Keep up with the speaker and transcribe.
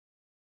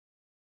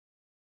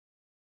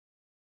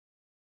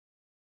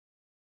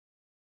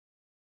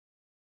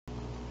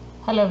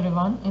Hello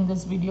everyone, in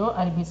this video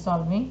I'll be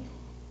solving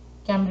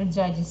Cambridge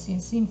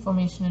IGCSE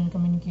Information and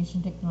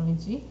Communication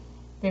Technology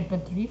paper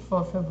 3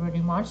 for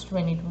February-March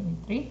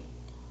 2023.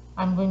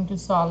 I'm going to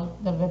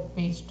solve the web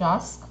page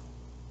task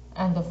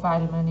and the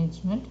file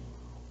management.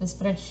 The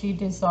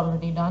spreadsheet is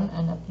already done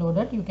and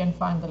uploaded. You can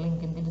find the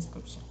link in the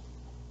description.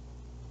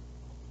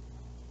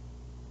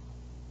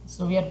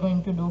 So we are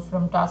going to do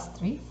from task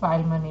 3,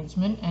 file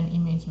management and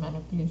image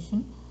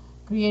manipulation.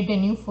 Create a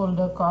new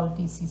folder called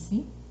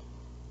TCC.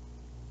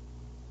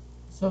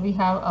 So we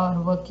have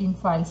our working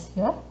files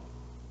here.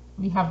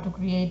 We have to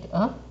create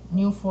a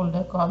new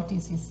folder called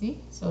TCC.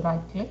 So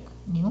right click,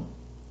 new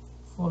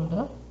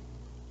folder,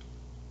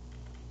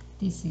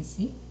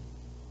 TCC.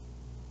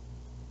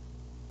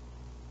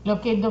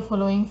 Locate the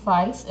following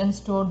files and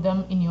store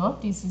them in your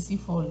TCC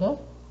folder.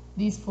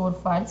 These 4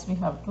 files we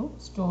have to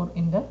store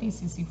in the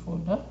TCC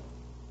folder.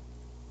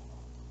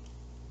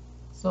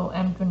 So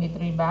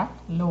M23 back,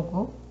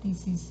 logo,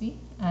 TCC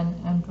and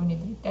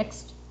M23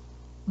 text.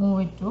 Move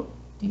it to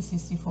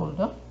TCC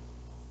folder.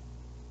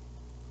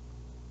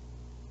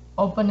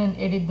 Open and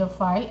edit the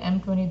file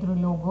M23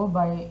 logo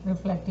by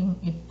reflecting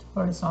it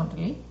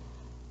horizontally.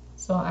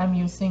 So I'm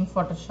using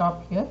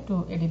Photoshop here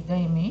to edit the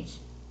image.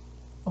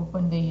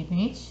 Open the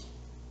image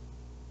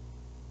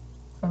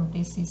from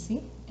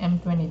TCC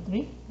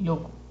M23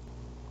 logo.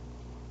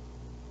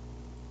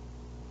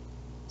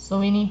 So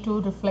we need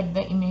to reflect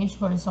the image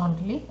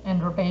horizontally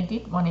and rotate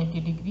it 180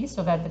 degrees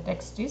so that the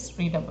text is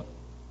readable.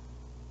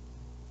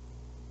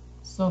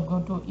 So go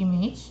to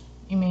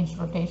image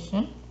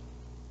rotation.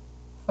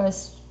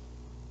 First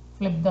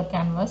flip the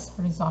canvas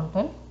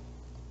horizontal.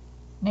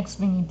 Next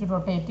we need to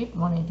rotate it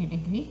 180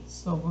 degrees.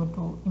 So go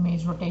to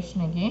image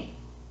rotation again,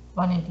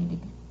 180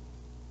 degrees.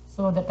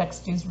 So the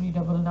text is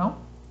readable now.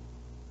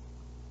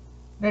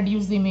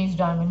 Reduce the image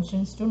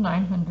dimensions to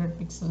 900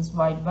 pixels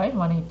wide by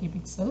 180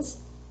 pixels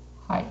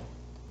high.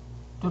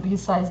 To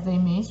resize the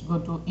image, go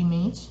to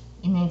image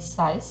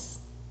size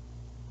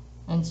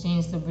and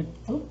change the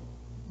width to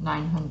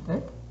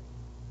 900.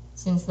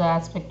 Since the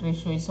aspect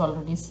ratio is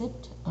already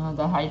set,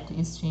 the height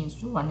is changed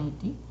to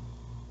 180.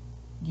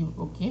 Give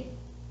OK.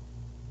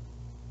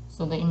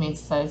 So the image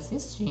size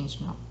is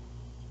changed now.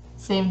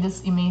 Save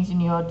this image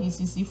in your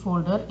TCC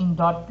folder in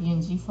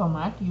 .png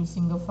format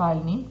using the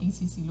file name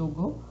TCC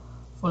logo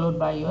followed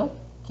by your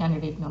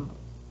candidate number.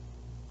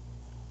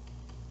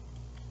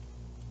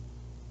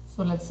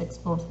 So let's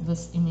export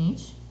this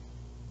image.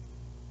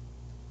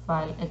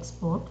 File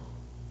export.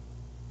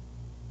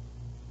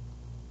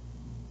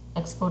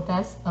 Export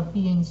as a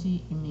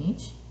PNG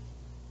image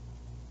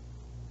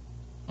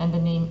and the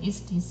name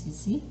is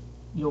TCC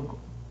logo.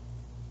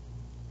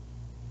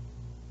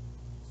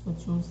 So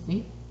choose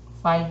the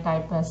file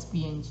type as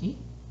PNG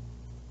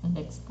and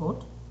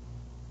export,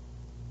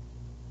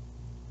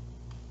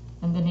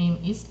 and the name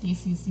is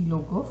TCC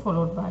logo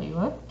followed by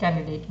your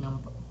candidate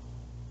number.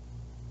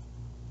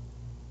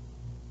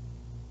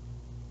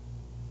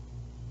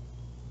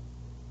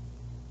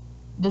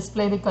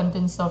 Display the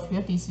contents of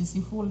your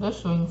TCC folder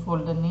showing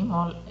folder name,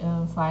 all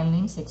file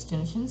names,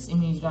 extensions,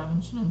 image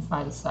dimension and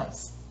file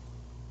size.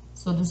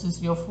 So this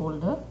is your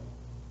folder.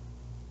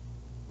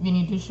 We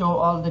need to show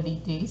all the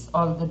details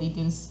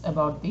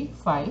about the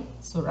file.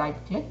 So right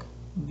click,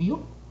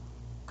 view,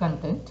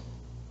 content.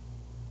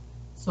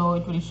 So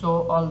it will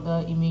show all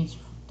the image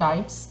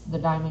types, the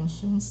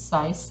dimensions,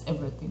 size,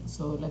 everything.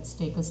 So let's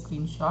take a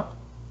screenshot.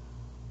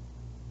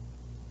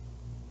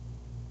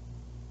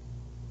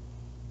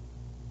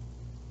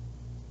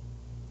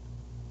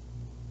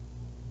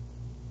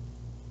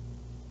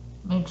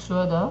 Make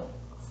sure the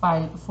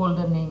file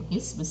folder name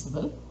is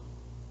visible.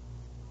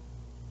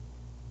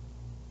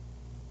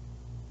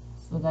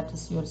 So that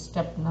is your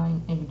step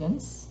 9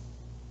 evidence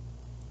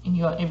in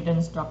your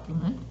evidence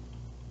document.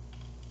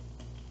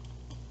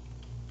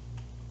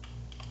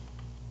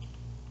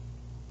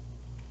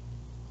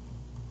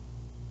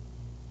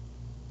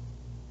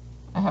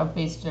 I have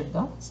pasted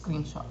the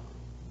screenshot.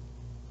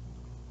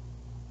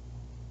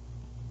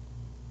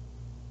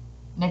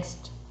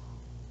 Next,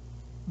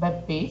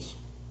 web page.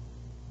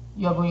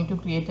 You are going to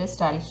create a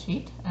style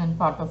sheet and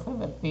part of a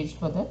web page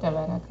for the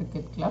Tavera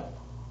Cricket Club.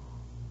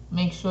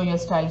 Make sure your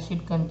style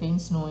sheet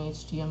contains no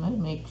HTML.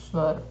 Make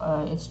sure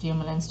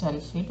HTML and style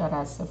sheet are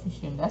as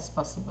sufficient as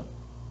possible.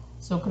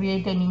 So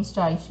create a new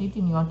style sheet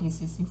in your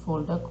TCC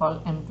folder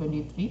called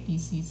M23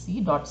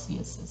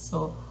 TCC.css.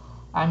 So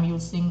I'm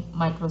using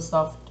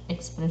Microsoft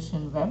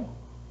Expression Web.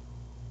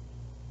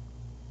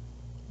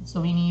 So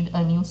we need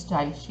a new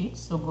style sheet.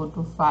 So go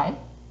to File,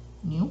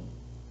 New,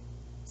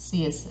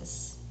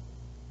 CSS.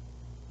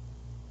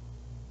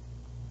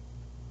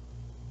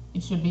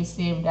 It should be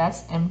saved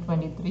as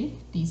M23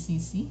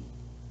 TCC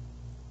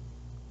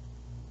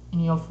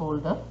in your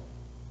folder.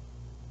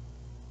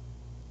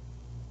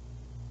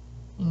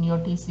 In your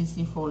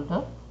TCC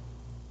folder,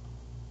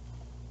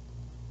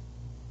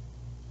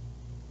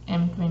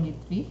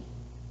 M23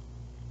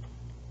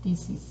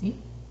 TCC.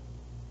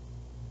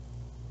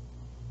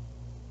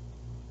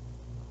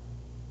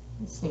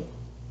 Save.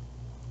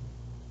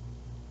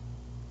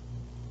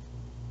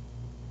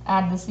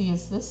 add the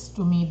CSS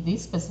to meet the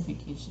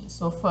specifications.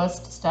 So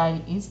first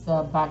style is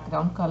the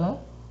background color.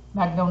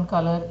 Background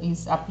color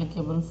is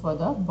applicable for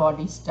the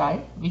body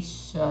style, which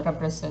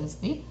represents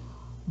the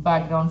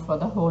background for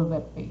the whole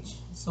web page.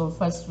 So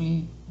first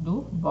we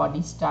do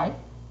body style.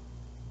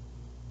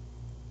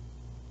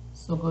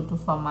 So go to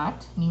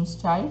format, new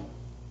style,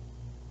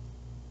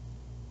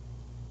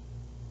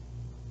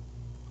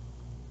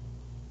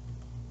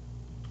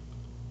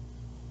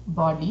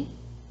 body.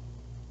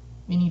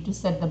 We need to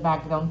set the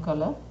background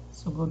color.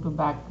 So go to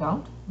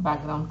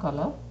background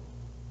color,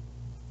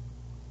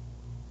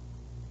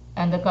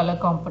 and the color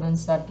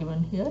components are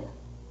given here.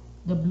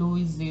 The blue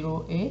is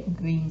 0A,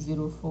 green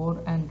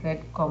 04, and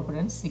red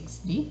component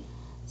 6D.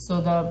 So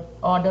the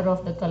order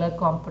of the color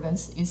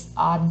components is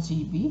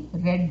RGB,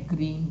 red,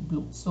 green,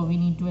 blue. So we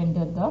need to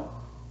enter the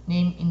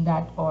name in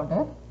that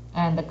order,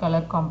 and the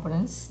color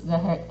components, the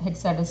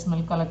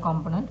hexadecimal color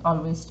component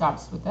always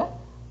starts with a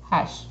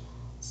hash.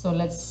 So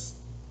let's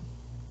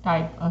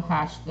type a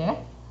hash there,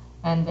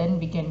 and then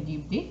we can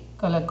give the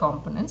color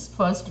components.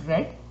 First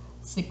red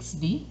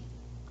 6D,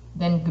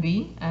 then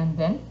green, and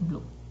then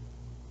blue.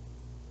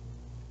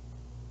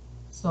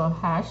 So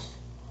hash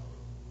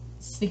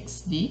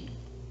 6D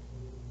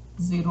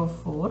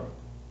 04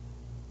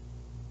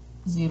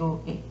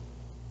 08.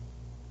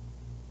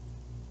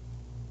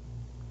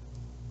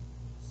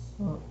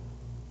 So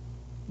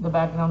the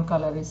background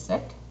color is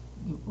set.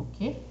 Give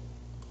OK.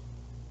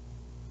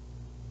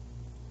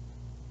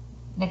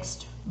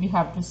 Next we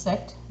have to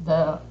set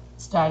the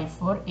style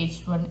for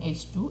H1,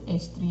 H2,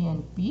 H3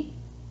 and P.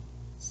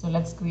 So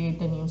let's create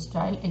a new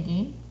style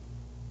again.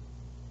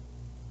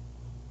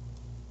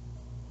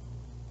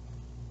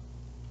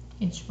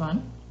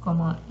 H1,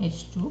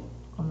 H2,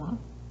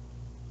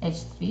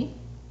 H3,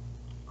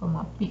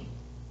 P.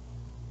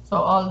 So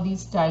all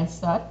these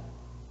styles are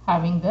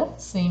having the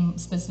same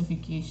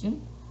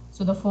specification.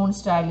 So the font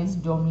style is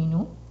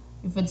Domino.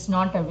 If it's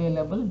not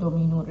available,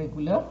 Domino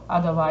regular,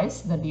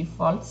 otherwise the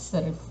default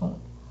serif font.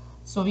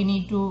 So we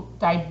need to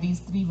type these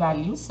three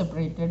values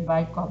separated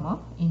by comma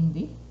in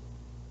the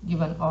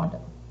given order.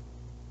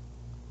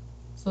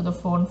 So the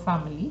font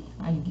family,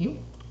 I'll give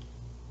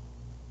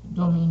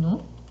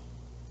Domino,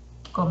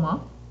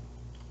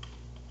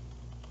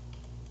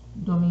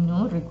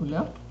 Domino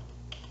regular,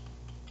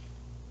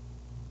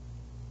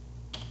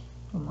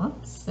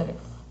 serif.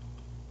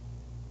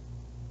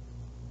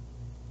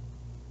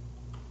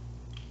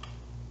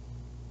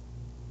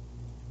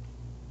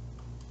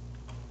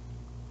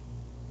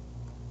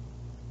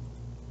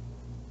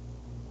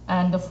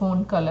 And the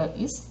font color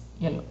is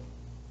yellow.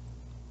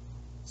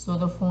 So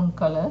the font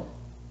color,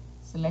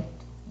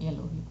 select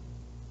yellow here.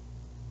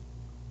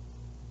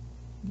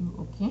 Give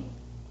OK.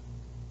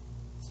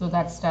 So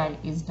that style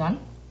is done.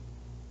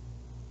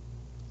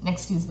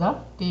 Next is the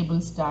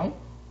table style.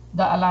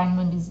 The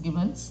alignment is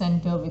given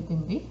center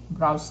within the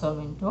browser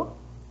window.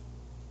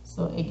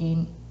 So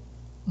again,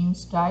 new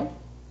style.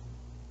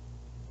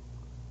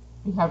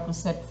 We have to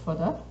set for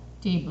the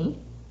table.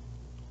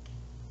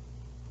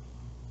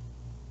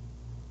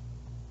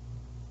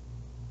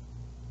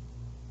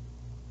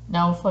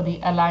 Now for the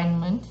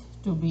alignment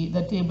to be,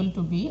 the table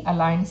to be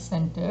aligned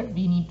centered,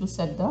 we need to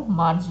set the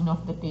margin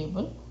of the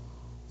table.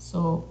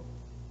 So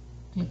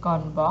click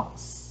on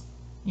box.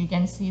 You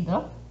can see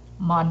the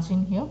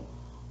margin here.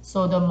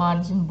 So the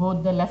margin,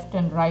 both the left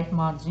and right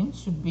margin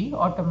should be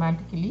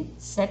automatically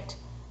set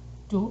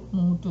to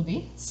move to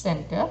the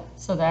center,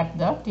 so that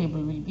the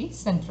table will be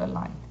center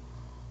aligned.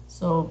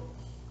 So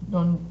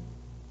don't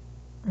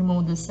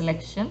remove the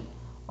selection,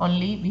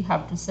 only we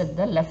have to set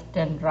the left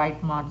and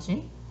right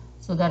margin.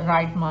 So the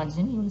right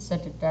margin you will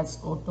set it as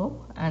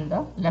auto, and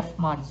the left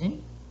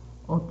margin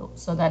auto,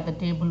 so that the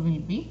table will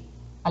be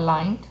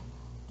aligned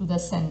to the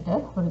center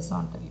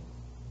horizontally.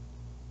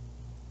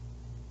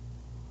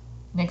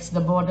 Next, the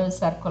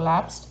borders are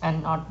collapsed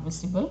and not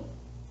visible.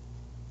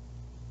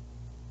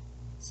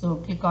 So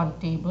click on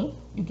table.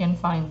 You can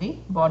find the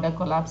border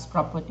collapse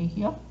property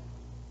here.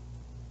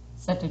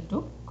 Set it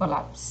to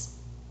collapse.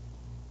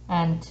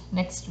 And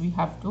next we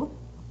have to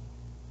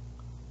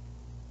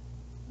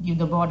give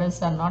the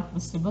borders are not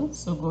visible.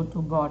 So go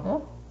to border.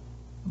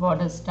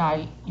 Border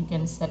style you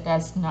can set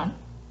as none,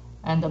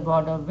 and the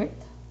border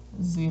width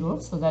 0,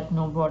 so that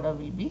no border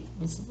will be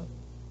visible.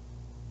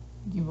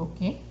 Give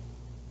OK.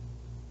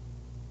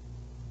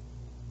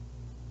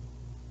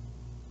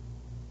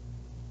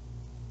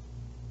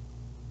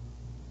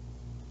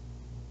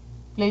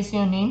 Place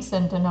your name,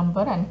 center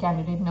number and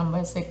candidate number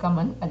as a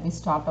comment at the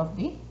start of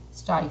the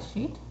style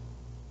sheet.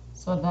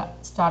 So the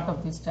start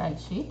of the style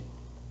sheet,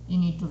 you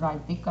need to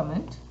write the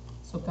comment.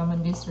 So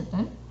comment is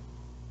written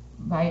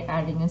by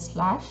adding a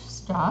slash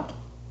star,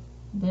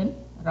 then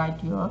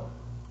write your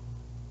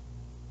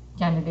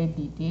candidate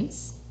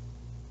details.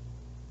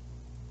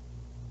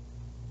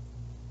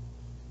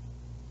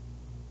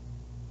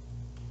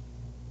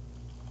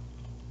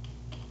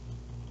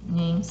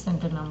 Name,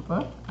 center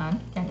number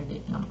and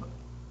candidate number.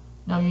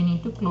 Now you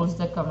need to close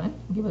the comment,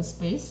 give a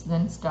space,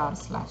 then star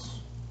slash.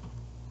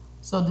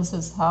 So this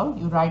is how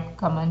you write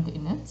comment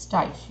in a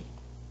style sheet.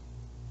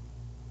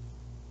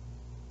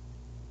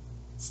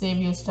 Save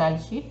your style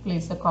sheet.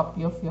 Place a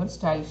copy of your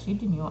style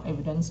sheet in your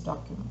evidence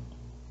document.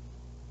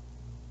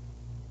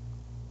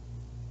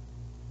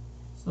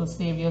 So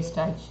save your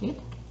style sheet.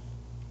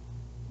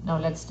 Now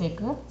let's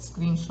take a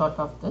screenshot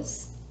of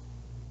this.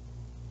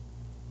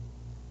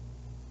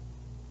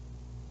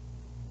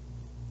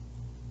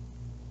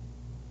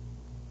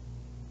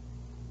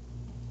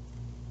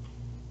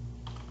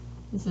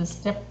 This is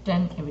step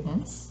 10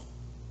 evidence.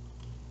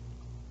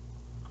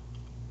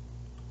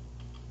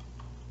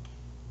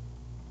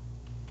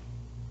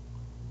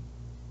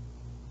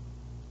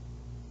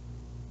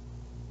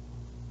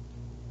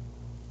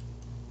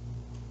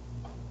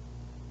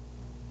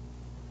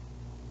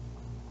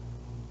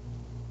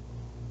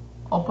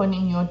 Open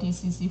in your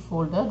TCC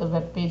folder the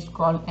web page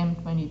called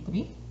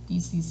m23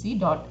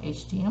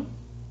 tcc.htm.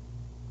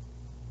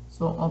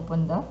 So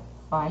open the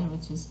file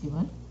which is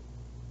given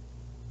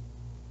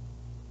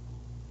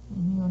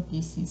in your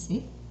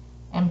TCC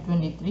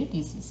m23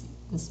 tcc,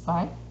 this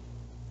file.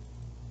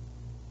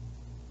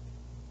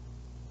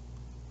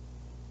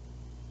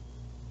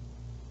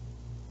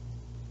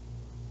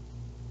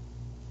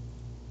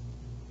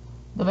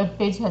 The web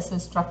page has a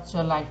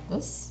structure like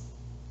this.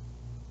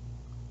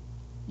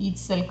 Each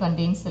cell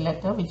contains a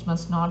letter which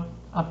must not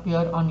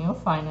appear on your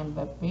final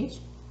web page.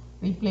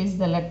 Replace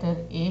the letter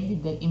A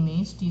with the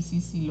image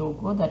TCC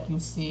logo that you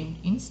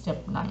saved in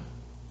step 9.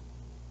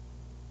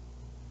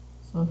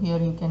 So here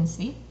you can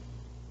see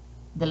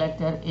the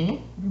letter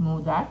A,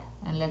 remove that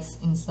and let's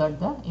insert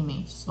the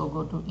image. So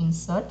go to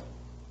insert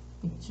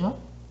picture.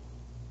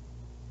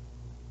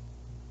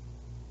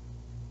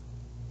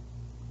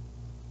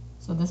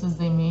 So this is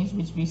the image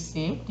which we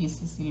saved,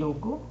 TCC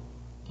logo,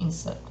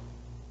 insert.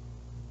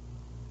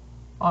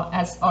 Or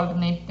as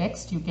alternate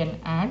text you can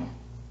add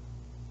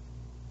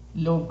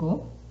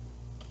logo.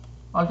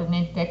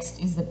 Alternate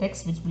text is the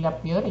text which will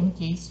appear in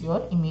case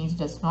your image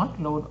does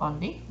not load on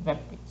the web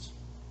page.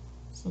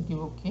 So give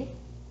OK.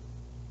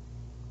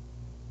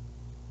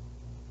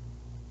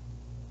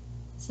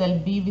 Cell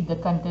B with the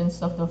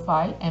contents of the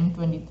file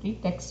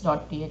m23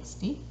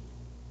 text.txt.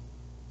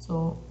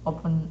 So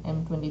open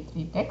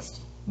m23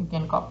 text. You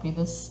can copy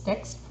this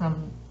text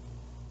from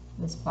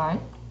this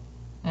file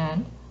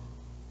and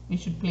we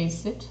should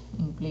place it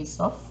in place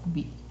of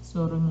B.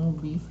 So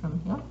remove B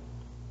from here.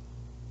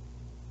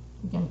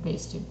 You can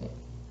paste it there.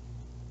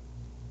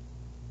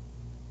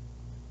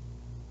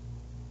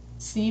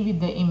 C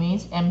with the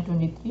image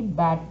m23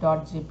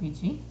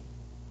 bat.jpg.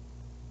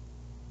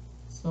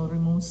 So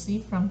remove C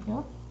from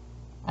here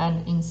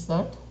and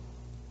insert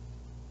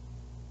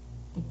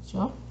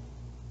picture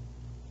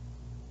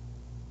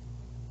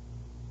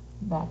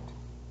bat.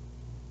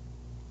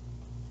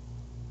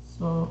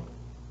 So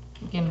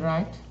you can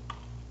write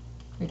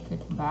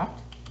cricket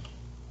bat,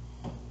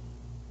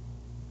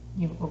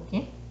 give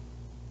OK.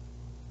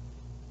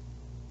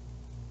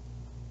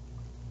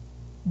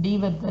 D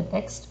with the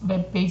text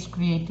web page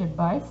created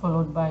by,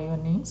 followed by your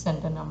name,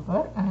 center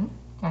number and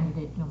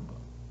candidate number.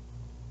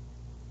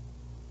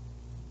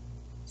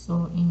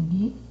 So in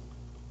D,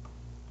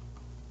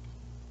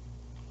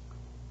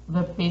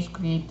 web page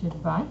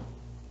created by,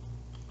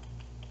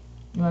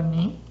 your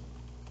name,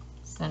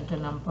 center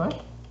number,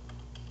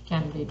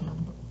 candidate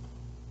number.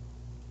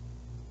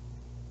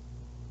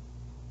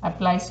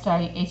 Apply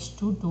style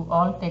H2 to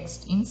all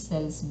text in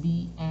cells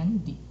B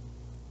and D.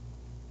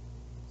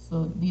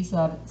 So these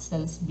are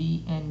cells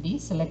B and D.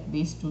 Select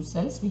these two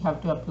cells. We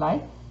have to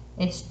apply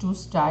H2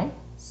 style.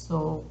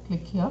 So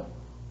click here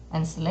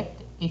and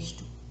select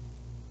H2.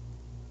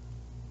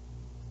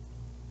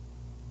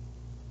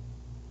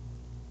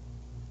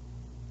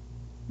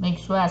 Make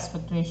sure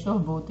aspect ratio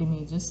of both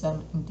images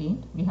are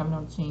maintained. We have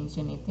not changed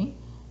anything.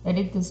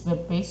 Edit this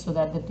web page so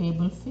that the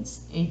table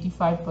fits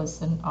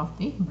 85% of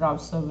the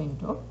browser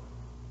window.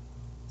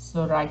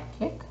 So right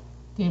click,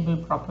 table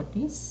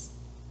properties,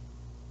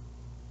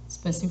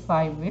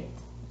 specify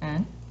width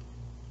and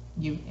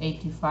give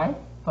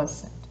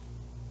 85%.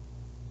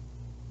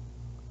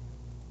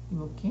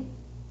 OK.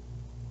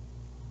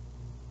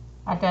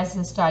 Attach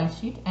the style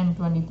sheet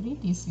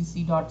m23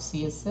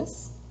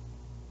 tcc.css.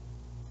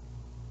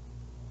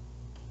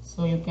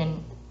 So you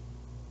can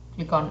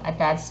click on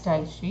attach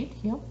style sheet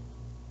here,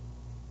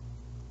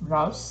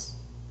 browse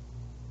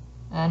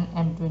and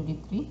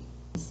m23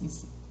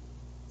 tcc.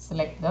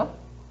 Select the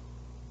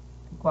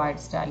required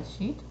style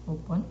sheet,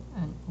 open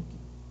and OK.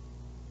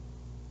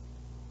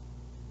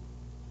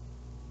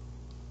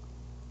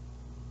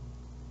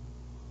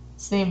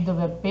 Save the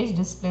web page,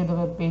 display the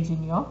web page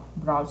in your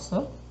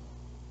browser.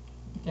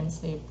 You can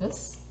save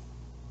this.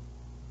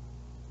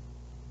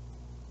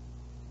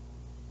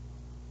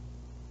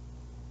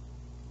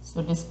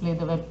 So display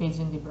the web page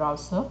in the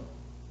browser.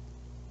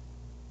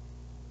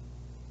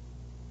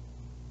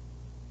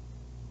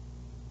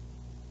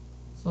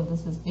 So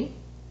this is the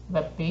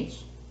web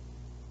page.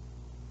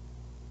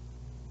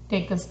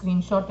 Take a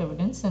screenshot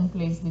evidence and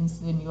place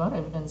this in your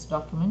evidence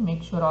document.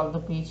 Make sure all the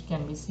page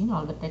can be seen,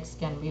 all the text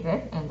can be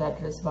read and the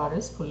address bar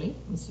is fully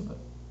visible.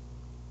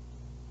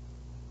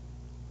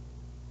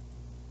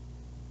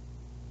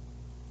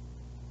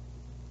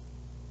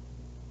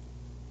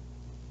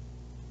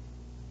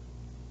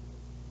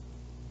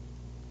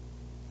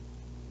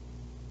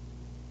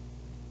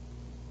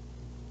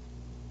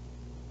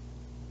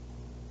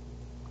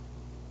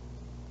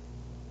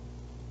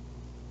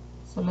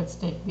 So let's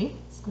take the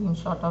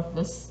screenshot of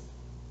this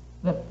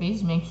web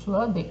page. Make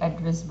sure the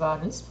address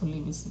bar is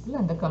fully visible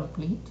and the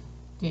complete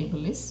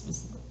table is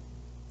visible.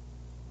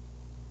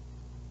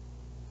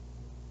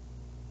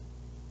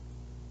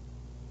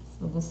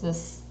 So this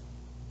is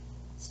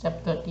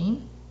step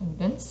 13,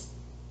 evidence.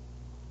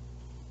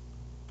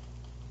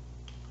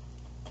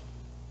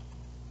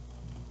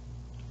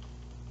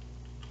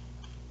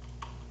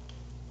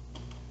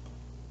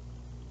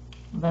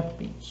 Web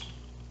page.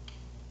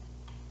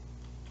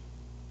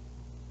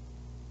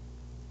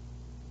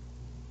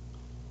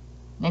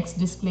 Next,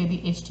 display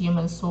the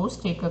HTML source.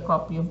 Take a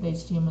copy of the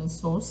HTML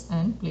source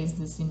and place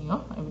this in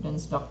your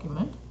evidence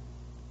document.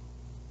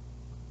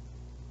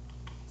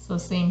 So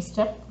same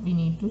step, we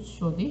need to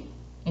show the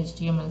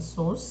HTML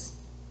source.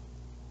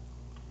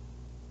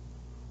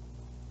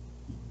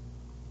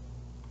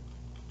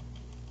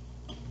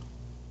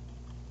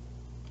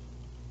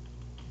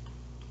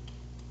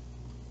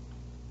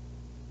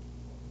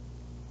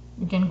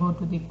 You can go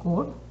to the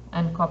code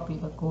and copy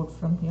the code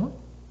from here.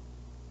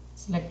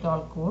 Select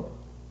all code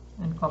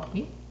and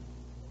copy,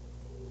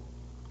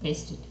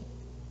 paste it here.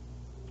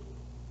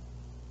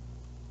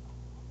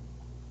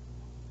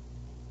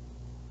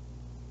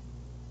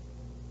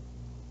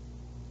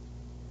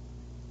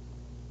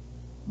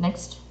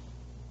 Next,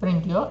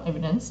 print your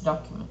evidence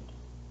document.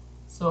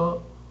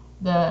 So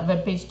the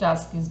web page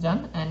task is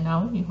done and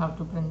now you have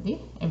to print the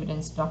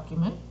evidence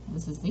document.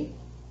 This is the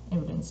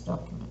evidence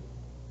document.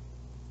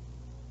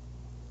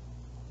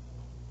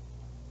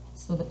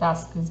 So the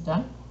task is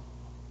done.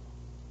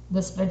 The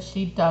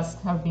spreadsheet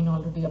tasks have been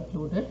already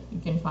uploaded. You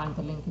can find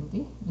the link in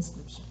the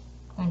description.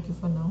 Thank you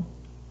for now.